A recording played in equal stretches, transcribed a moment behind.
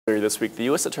Earlier this week, the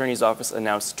U.S. Attorney's Office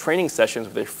announced training sessions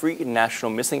with a free national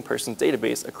missing persons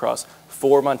database across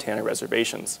 4 Montana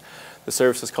reservations. The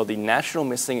service is called the National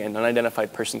Missing and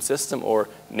Unidentified Person System, or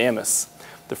NAMIS.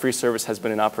 The free service has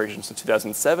been in operation since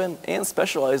 2007 and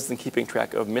specializes in keeping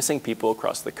track of missing people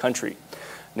across the country.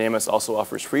 NAMIS also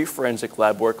offers free forensic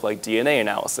lab work like DNA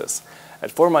analysis. At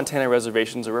 4 Montana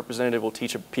reservations, a representative will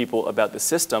teach people about the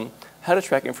system, how to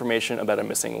track information about a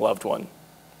missing loved one.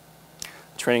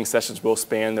 Training sessions will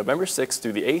span November 6th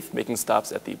through the 8th, making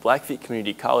stops at the Blackfeet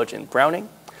Community College in Browning,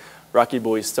 Rocky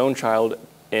Boys Stonechild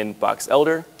in Box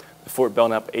Elder, the Fort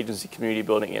Belknap Agency Community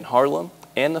Building in Harlem,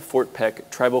 and the Fort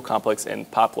Peck Tribal Complex in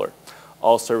Poplar.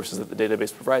 All services that the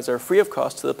database provides are free of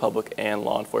cost to the public and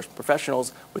law enforcement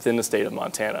professionals within the state of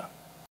Montana.